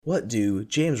what do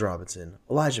James Robinson,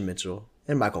 Elijah Mitchell,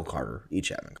 and Michael Carter each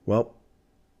have? Well,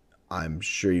 I'm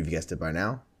sure you've guessed it by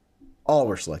now. All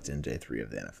were selected in day 3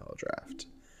 of the NFL draft.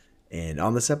 And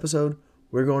on this episode,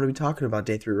 we're going to be talking about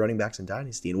day 3 running backs in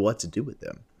Dynasty and what to do with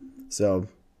them. So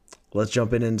let's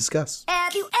jump in and discuss.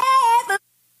 Have you ever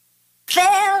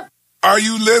felt? Are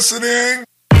you listening?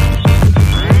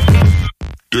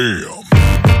 Damn.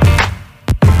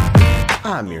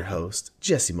 I'm your host,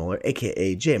 Jesse Moeller,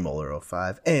 aka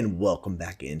JMoeller05, and welcome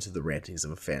back into the rantings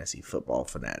of a fantasy football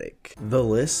fanatic. The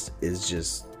list is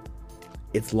just,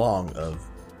 it's long of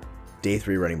day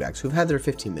 3 running backs who've had their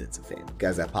 15 minutes of fame.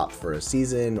 Guys that popped for a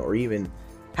season or even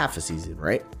half a season,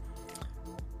 right?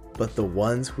 But the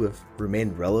ones who have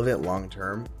remained relevant long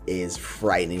term is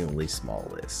frighteningly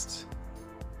small list.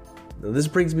 Now, this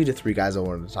brings me to 3 guys I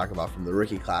wanted to talk about from the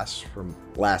rookie class from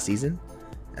last season,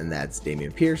 and that's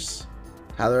Dameon Pierce,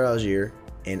 Tyler Algier,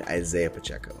 and Isaiah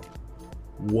Pacheco.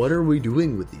 What are we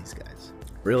doing with these guys?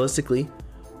 Realistically,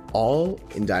 all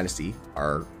in Dynasty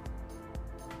are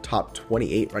top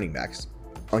 28 running backs.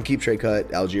 On Keep Trade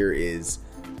Cut, Algier is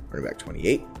running back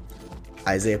 28.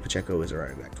 Isaiah Pacheco is a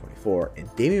running back 24. And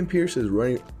Dameon Pierce is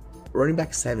running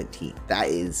back 17. That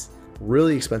is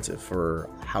really expensive for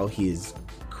how he is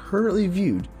currently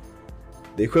viewed.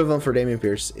 The equivalent for Dameon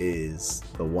Pierce is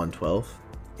the 112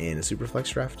 in a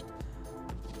Superflex draft.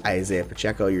 Isaiah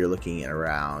Pacheco, you're looking at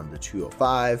around the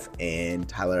 205, and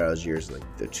Tyler Algier is like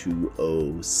the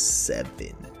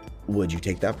 207. Would you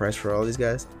take that price for all these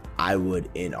guys? I would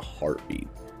in a heartbeat.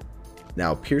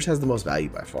 Now, Pierce has the most value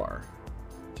by far,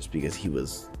 just because he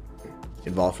was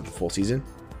involved for the full season.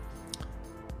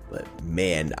 But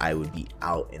man, I would be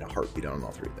out in a heartbeat on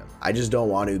all 3 of them. I just don't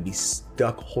want to be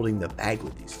stuck holding the bag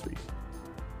with these 3.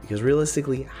 Because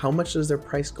realistically, how much does their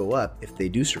price go up if they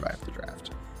do survive the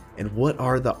draft? And what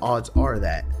are the odds are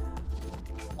that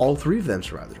all 3 of them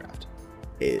survive the draft?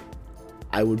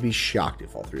 I would be shocked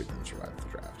if all 3 of them survive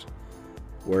the draft.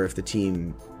 Or if the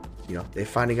team, they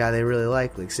find a guy they really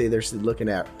like say they're looking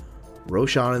at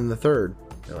Roshan in the 3rd,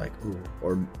 they're like, ooh,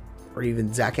 or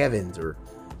even Zach Evans or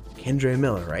Kendre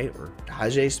Miller, right? Or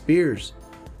Tajay Spears.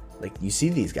 Like, you see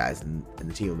these guys and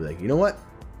the team will be like, you know what?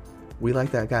 We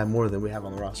like that guy more than we have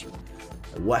on the roster.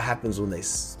 And what happens when they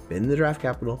spend the draft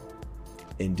capital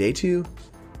in day 2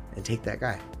 and take that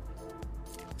guy?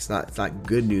 It's not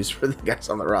good news for the guys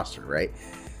on the roster, right?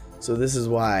 So this is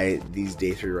why these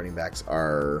day 3 running backs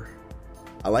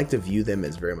I like to view them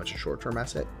as very much a short-term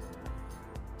asset,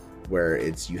 where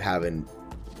you have an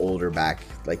older back,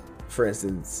 like for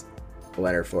instance,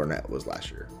 Leonard Fournette was last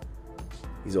year.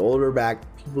 He's an older back.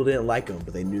 People didn't like him,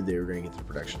 but they knew they were going to get the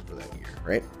production for that year,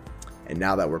 right? And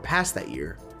now that we're past that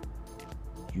year,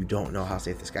 you don't know how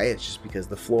safe this guy is, just because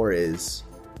the floor is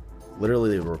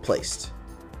literally replaced.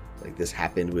 Like this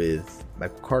happened with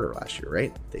Michael Carter last year,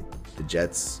 right? The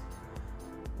Jets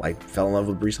fell in love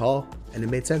with Breece Hall, and it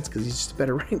made sense because he's just a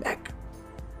better running back.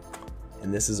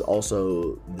 And this is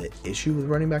also the issue with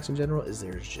running backs in general, is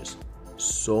there's just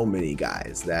so many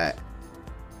guys that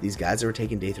these guys that were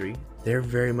taken day 3, they're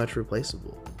very much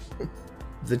replaceable.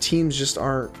 The teams just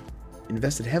aren't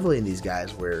invested heavily in these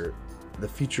guys where the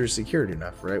future is secured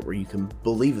enough, right? Where you can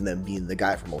believe in them being the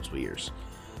guy for multiple years.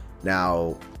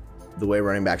 Now, the way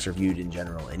running backs are viewed in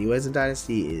general anyways in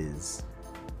Dynasty is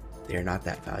they're not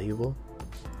that valuable,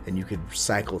 and you could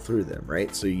cycle through them,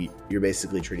 right? So you're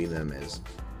basically treating them as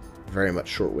very much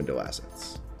short window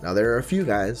assets. Now, there are a few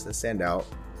guys that stand out.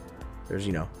 There's,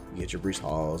 you get your Breece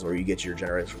Halls, or you get your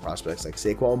generational prospects like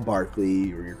Saquon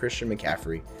Barkley or your Christian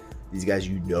McCaffrey. These guys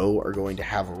are going to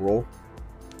have a role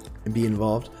and be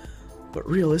involved. But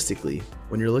realistically,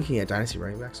 when you're looking at Dynasty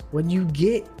running backs, when you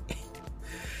get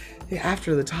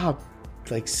after the top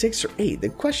 6 or 8, the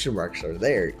question marks are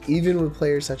there. Even with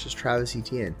players such as Travis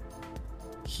Etienne,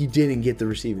 he didn't get the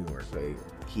receiving work.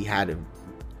 He had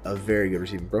a very good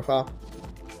receiving profile.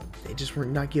 They just were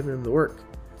not giving him the work.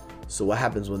 So what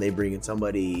happens when they bring in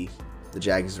somebody, the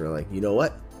Jags are like, you know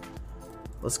what?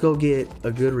 Let's go get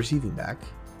a good receiving back.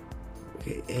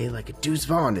 Okay, like a Deuce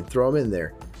Vaughn, and throw him in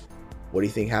there. What do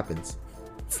you think happens?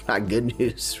 It's not good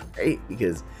news, right?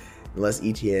 Because unless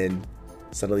Etienne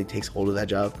suddenly takes hold of that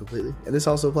job completely. And this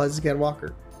also applies to Ken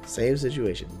Walker. Same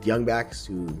situation. Young backs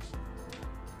who,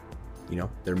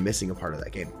 they're missing a part of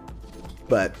that game.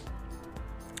 But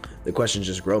the questions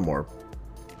just grow more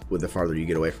with the farther you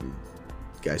get away from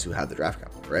guys who have the draft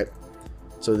capital, right?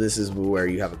 So this is where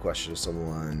you have a question of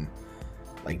someone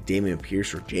like Dameon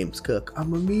Pierce or James Cook.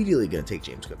 I'm immediately going to take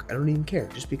James Cook. I don't even care,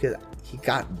 just because he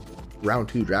got round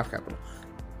 2 draft capital.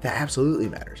 That absolutely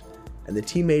matters. And the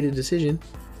team made a decision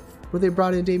where they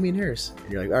brought in Damian Harris.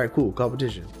 And you're like, all right, cool,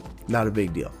 competition. Not a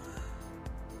big deal.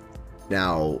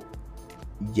 Now,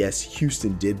 yes,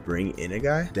 Houston did bring in a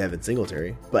guy, Devin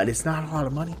Singletary, but it's not a lot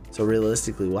of money. So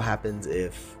realistically, what happens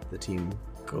if the team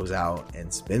goes out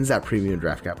and spends that premium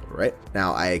draft capital, right?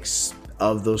 Now,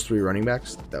 of those 3 running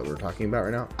backs that we're talking about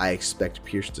right now, I expect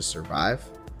Pierce to survive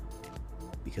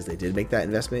because they did make that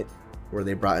investment where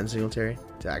they brought in Singletary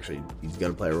to actually, he's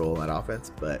going to play a role in that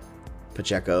offense. But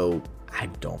Pacheco, I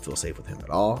don't feel safe with him at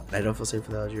all. And I don't feel safe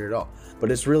with Algier at all.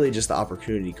 But it's really just the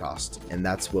opportunity cost. And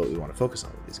that's what we want to focus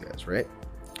on with these guys, right?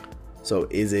 So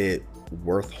is it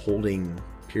worth holding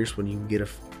Pierce when you can get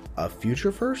a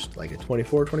future first, like a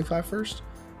 24, 25 first?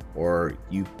 Or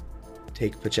you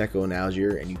take Pacheco and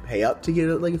Algier and you pay up to get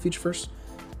like a future first?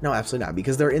 No, absolutely not.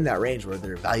 Because they're in that range where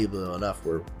they're valuable enough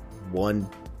where one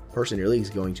person in your league is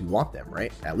going to want them,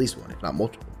 right? At least one, if not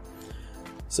multiple.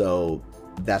 So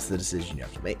that's the decision you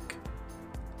have to make.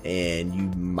 And you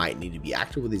might need to be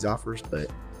active with these offers,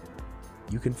 but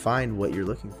you can find what you're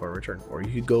looking for in return. Or you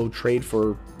could go trade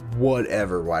for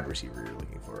whatever wide receiver you're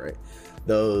looking for, right?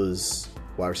 Those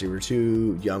wide receiver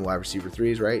 2, young wide receiver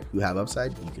 3s, right, who have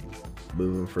upside, you can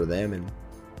move them for them, and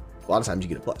a lot of times you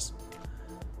get a plus.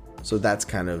 So that's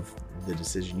kind of the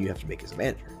decision you have to make as a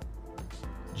manager.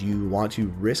 Do you want to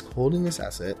risk holding this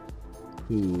asset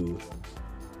who,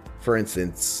 for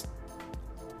instance,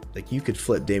 like you could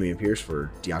flip Dameon Pierce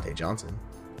for Deontay Johnson,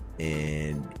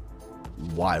 and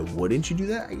why wouldn't you do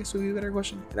that, I guess would be a better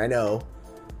question. And I know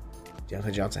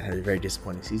Deontay Johnson had a very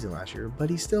disappointing season last year, but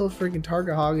he's still a freaking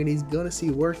target hog and he's going to see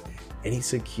work and he's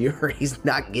secure. He's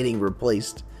not getting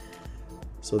replaced.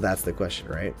 So that's the question,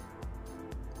 right?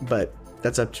 But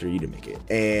that's up to you to make it.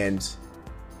 And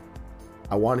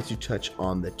I wanted to touch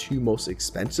on the 2 most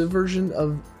expensive version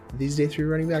of these day 3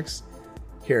 running backs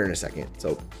here in a second.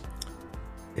 So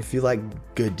if you like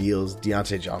good deals,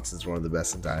 Deontay Johnson is one of the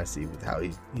best in Dynasty with how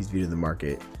he's viewed in the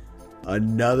market.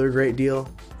 Another great deal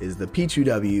is the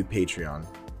P2W Patreon.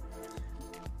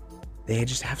 They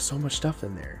just have so much stuff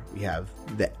in there. We have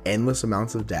the endless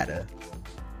amounts of data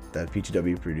that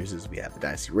P2W produces. We have the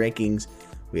Dynasty rankings.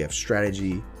 We have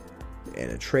strategy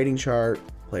and a trading chart,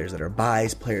 players that are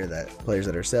buys, players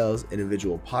that are sells,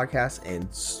 individual podcasts, and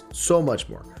so much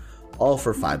more. All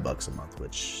for $5 a month,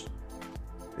 which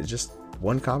is just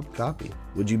one cup of coffee.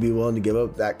 Would you be willing to give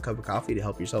up that cup of coffee to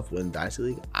help yourself win Dynasty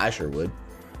League? I sure would.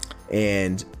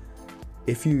 And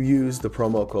if you use the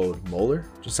promo code Moeller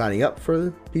just signing up for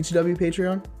the P2W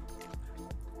Patreon,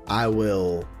 I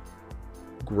will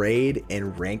grade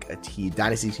and rank a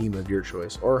Dynasty team of your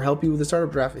choice, or help you with the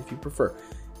startup draft if you prefer.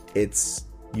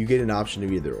 You get an option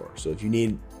of either or. So if you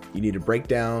need a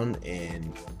breakdown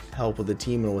and help with the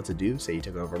team and what to do, say you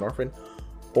took over an orphan,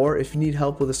 or if you need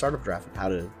help with a startup draft and how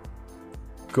to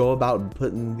go about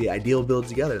putting the ideal build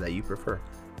together that you prefer,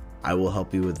 I will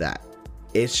help you with that.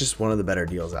 It's just one of the better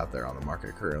deals out there on the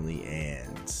market currently,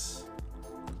 and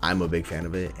I'm a big fan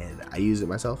of it, and I use it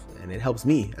myself, and it helps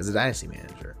me as a Dynasty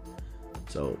manager.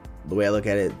 So the way I look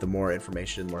at it, the more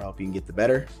information, the more help you can get, the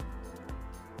better.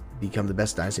 Become the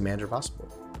best Dynasty manager possible.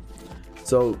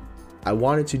 So I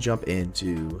wanted to jump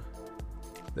into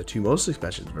the 2 most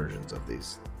expensive versions of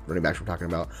these running backs we're talking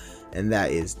about, and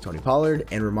that is Tony Pollard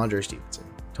and Ramondre Stevenson.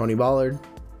 Tony Pollard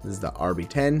is the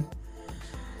RB10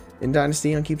 in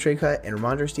Dynasty on Keep Trade Cut, and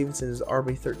Ramondre Stevenson is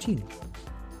RB13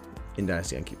 in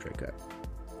Dynasty on Keep Trade Cut.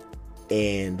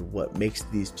 And what makes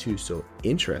these 2 so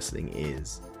interesting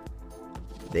is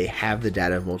they have the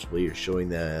data of multiple years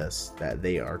showing us that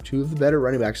they are 2 of the better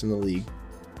running backs in the league.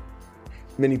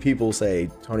 Many people say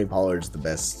Tony Pollard's the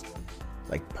best,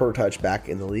 like, per touch back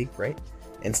in the league, right?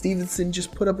 And Stevenson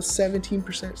just put up a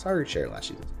 17% target share last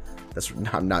season.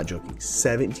 I'm not joking.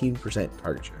 17%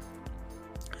 target share.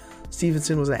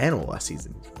 Stevenson was an animal last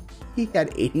season. He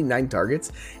had 89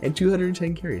 targets and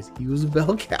 210 carries. He was a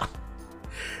bell cow.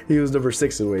 He was number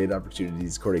 6 in weighted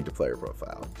opportunities according to player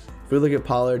profile. If we look at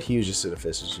Pollard, he was just an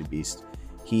efficiency beast.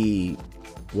 He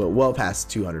went well past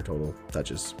 200 total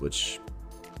touches, which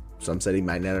some said he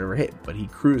might not ever hit, but he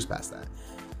cruised past that.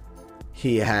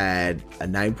 He had a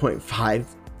 9.5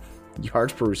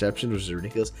 yards per reception, which is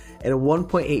ridiculous, and a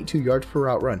 1.82 yards per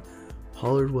route run.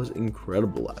 Pollard was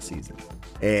incredible last season,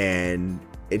 and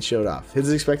it showed off.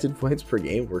 His expected points per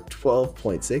game were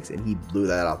 12.6, and he blew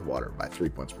that out of the water by 3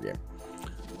 points per game.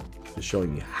 Just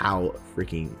showing you how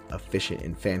freaking efficient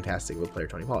and fantastic of a player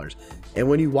Tony Pollard is. And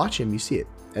when you watch him, you see it.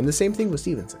 And the same thing with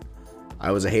Stevenson.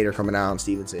 I was a hater coming out on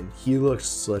Stevenson. He looks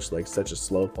such a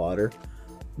slow plotter,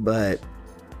 but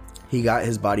he got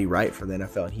his body right for the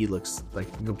NFL, and he looks like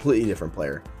a completely different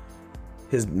player.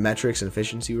 His metrics and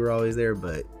efficiency were always there,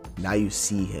 but now you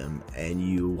see him and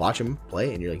you watch him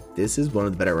play, and you're like, this is one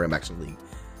of the better running backs in the league.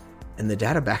 And the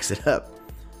data backs it up.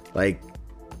 Like,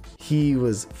 he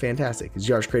was fantastic. His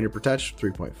yards created per touch,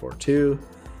 3.42.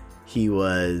 He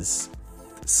was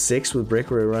 6th with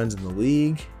breakaway runs in the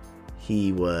league.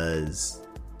 He was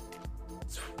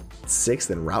 6th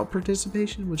in route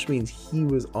participation, which means he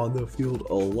was on the field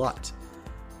a lot.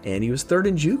 And he was 3rd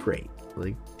in juke rate.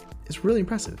 Like, it's really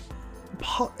impressive.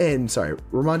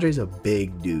 Ramondre's a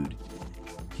big dude.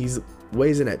 He's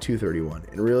weighs in at 231.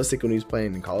 And realistic, when he was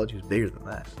playing in college, he was bigger than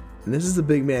that. And this is a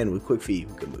big man with quick feet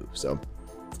who can move. So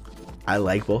I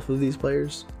like both of these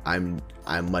players. I'm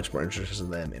much more interested in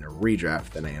them in a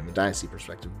redraft than I am a dynasty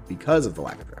perspective because of the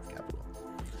lack of draft capital.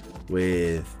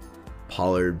 With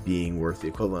Pollard being worth the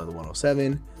equivalent of the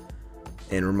 107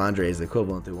 and Ramondre is the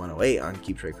equivalent to 108 on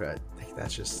keep trade credit.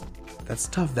 That's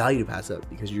tough value to pass up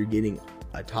because you're getting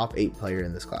a top 8 player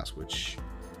in this class, which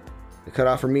the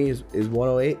cutoff for me is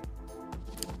 108,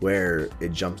 where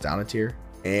it jumps down a tier.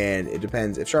 And it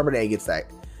depends. If Charbonnet gets that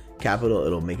capital,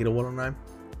 it'll make it a 109.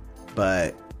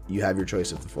 But you have your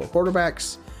choice of the 4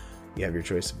 quarterbacks. You have your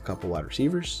choice of a couple wide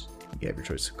receivers. You have your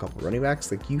choice of a couple running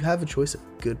backs. Like, you have a choice of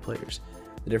good players.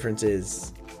 The difference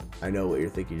is, I know what you're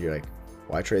thinking. You're like,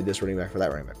 why trade this running back for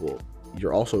that running back? Well,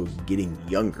 you're also getting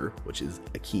younger, which is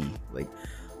a key. Like,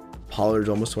 Pollard's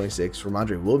almost 26.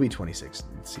 Ramondre will be 26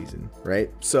 this season,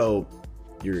 right? So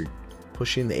you're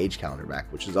pushing the age calendar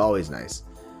back, which is always nice.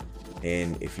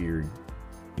 And if you're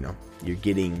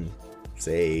getting,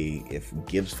 say, if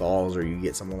Gibbs falls or you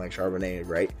get someone like Charbonnet,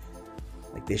 right?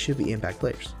 Like, they should be impact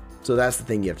players. So that's the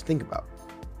thing you have to think about.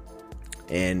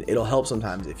 And it'll help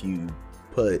sometimes if you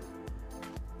put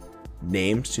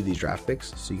names to these draft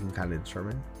picks so you can kind of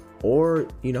determine. Or,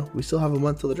 we still have a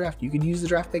month till the draft. You could use the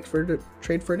draft pick to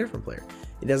trade for a different player.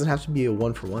 It doesn't have to be a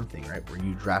 1-for-1 thing, right? Where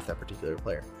you draft that particular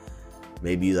player.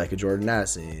 Maybe like a Jordan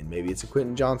Addison. Maybe it's a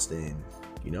Quentin Johnston,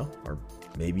 or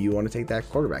maybe you want to take that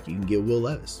quarterback. You can get Will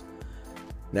Levis.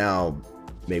 Now,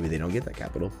 maybe they don't get that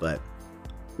capital, but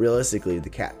realistically, the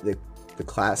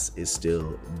class is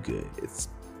still good.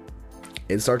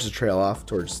 It starts to trail off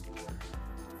towards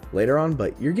later on,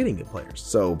 but you're getting good players.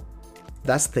 So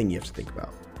that's the thing you have to think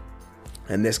about.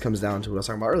 And this comes down to what I was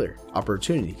talking about earlier,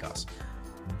 opportunity cost.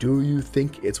 Do you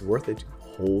think it's worth it to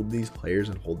hold these players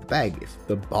and hold the bag if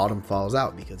the bottom falls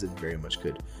out? Because it very much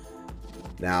could.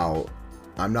 Now,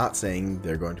 I'm not saying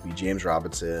they're going to be James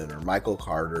Robinson or Michael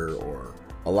Carter or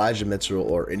Elijah Mitchell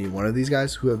or any one of these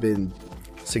guys who have been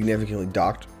significantly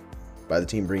docked by the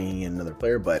team bringing in another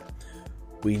player, but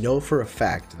we know for a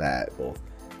fact that both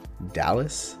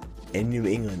Dallas and New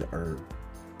England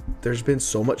there's been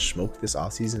so much smoke this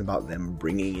offseason about them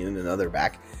bringing in another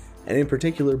back, and in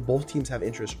particular, both teams have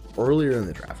interest earlier in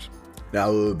the draft. Now,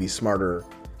 it would be smarter,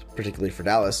 particularly for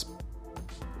Dallas,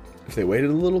 if they waited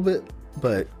a little bit,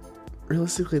 but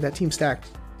realistically, that team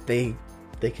stacked. They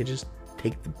could just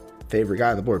take the favorite guy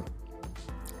on the board,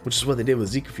 which is what they did with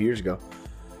Zeke a few years ago,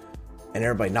 and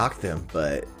everybody knocked them,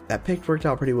 but that pick worked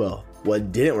out pretty well.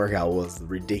 What didn't work out was the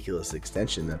ridiculous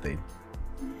extension that they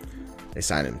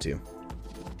signed him to.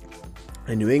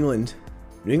 And New England's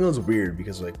weird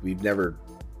because, like, we've never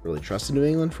really trusted New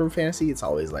England for fantasy. It's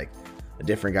always like a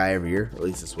different guy every year, or at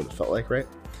least that's what it felt like, right?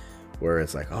 Where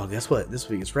it's like, oh, guess what? This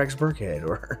week it's Rex Burkhead,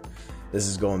 or this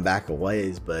is going back a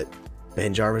ways, but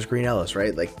Ben Jarvis, Green Ellis,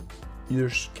 right? Like,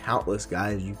 there's countless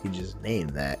guys you can just name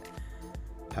that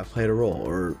have played a role,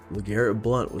 or LeGarrette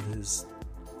Blount with his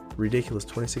ridiculous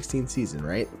 2016 season,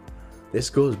 right?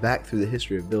 This goes back through the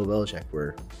history of Bill Belichick,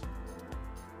 where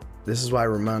this is why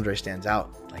Ramondre stands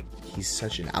out. Like, he's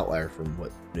such an outlier from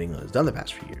what New England has done the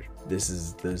past few years. This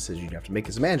is the decision you have to make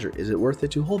as a manager. Is it worth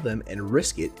it to hold them and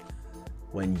risk it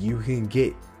when you can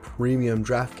get premium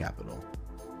draft capital?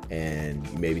 And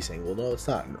you may be saying, well, no, it's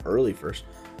not an early first.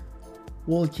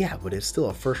 Well, yeah, but it's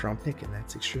still a first round pick, and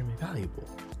that's extremely valuable.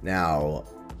 Now,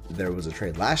 there was a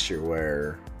trade last year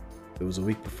where it was a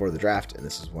week before the draft, and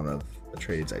this is one of the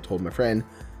trades I told my friend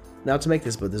not to make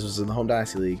this, but this was in the Home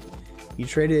Dynasty League. He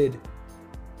traded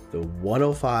the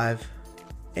 105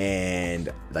 and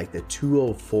like the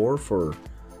 204 for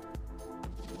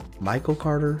Michael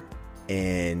Carter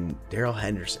and Darrell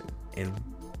Henderson. And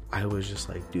I was just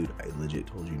like, dude, I legit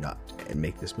told you not to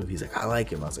make this move. He's like, I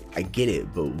like him. I was like, I get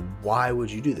it, but why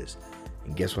would you do this?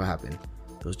 And guess what happened?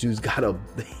 Those dudes got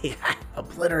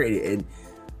obliterated. And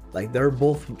like, they're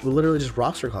both literally just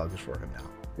roster cloggers for him now,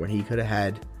 when he could have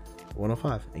had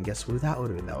 105. And guess who that would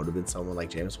have been? That would have been someone like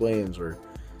James Williams or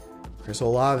Chris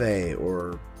Olave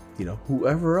or,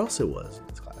 whoever else it was in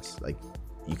this class. Like,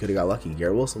 you could have got lucky.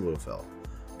 Garrett Wilson would have fell.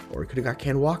 Or you could have got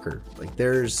Ken Walker. Like,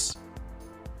 there's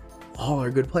all are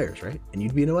good players, right? And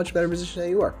you'd be in a much better position than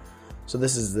you are. So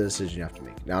this is the decision you have to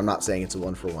make. Now, I'm not saying it's a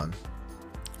 1-for-1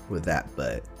 with that,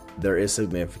 but there is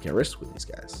significant risk with these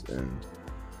guys, and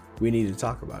we need to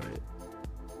talk about it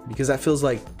because that feels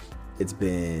like it's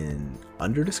been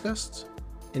under discussed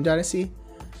in Dynasty.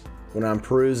 When I'm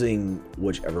perusing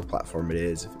whichever platform it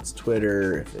is, if it's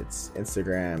Twitter, if it's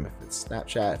Instagram, if it's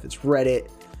Snapchat, if it's Reddit,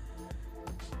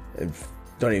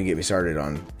 don't even get me started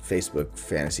on Facebook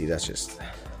fantasy. That's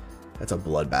a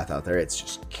bloodbath out there. It's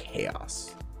just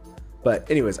chaos. But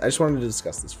anyways, I just wanted to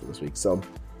discuss this for this week. So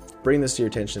bring this to your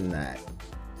attention that,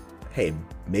 hey,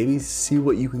 maybe see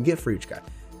what you can get for each guy.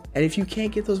 And if you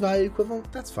can't get those value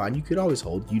equivalent, that's fine. You could always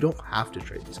hold. You don't have to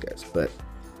trade these guys. But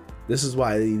this is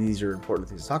why these are important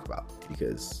things to talk about,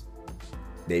 because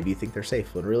maybe you think they're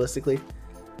safe when realistically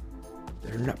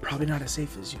they're probably not as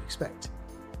safe as you expect.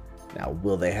 Now,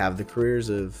 will they have the careers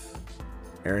of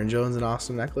Aaron Jones and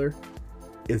Austin Eckler?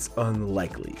 It's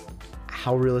unlikely.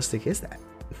 How realistic is that?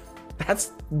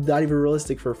 That's not even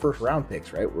realistic for first round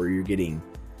picks, right? Where you're getting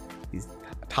these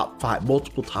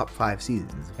multiple top five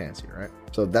seasons in fantasy, right?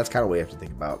 So that's kind of what you have to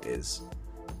think about is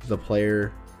the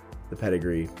player, the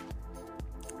pedigree,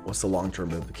 what's the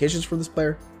long-term implications for this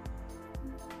player,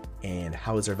 and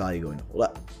how is their value going to hold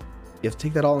up? You have to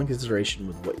take that all in consideration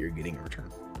with what you're getting in return.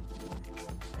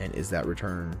 And is that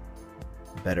return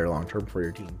better long-term for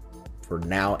your team for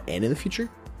now and in the future?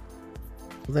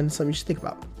 Well, then it's something you should think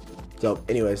about. So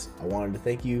anyways, I wanted to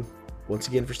thank you once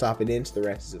again for stopping into the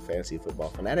Rants of Fantasy Football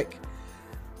Fanatic.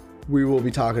 We will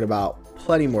be talking about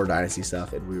plenty more Dynasty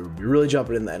stuff, and we will be really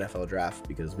jumping in the NFL draft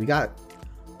because we got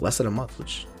less than a month,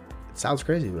 which it sounds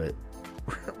crazy, but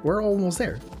we're almost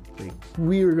there. Like,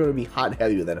 we are going to be hot and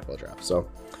heavy with NFL draft. So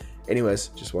anyways,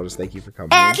 just want to thank you for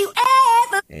coming Have in, you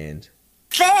ever and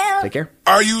felt take care.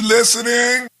 Are you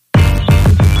listening?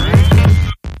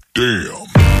 Damn.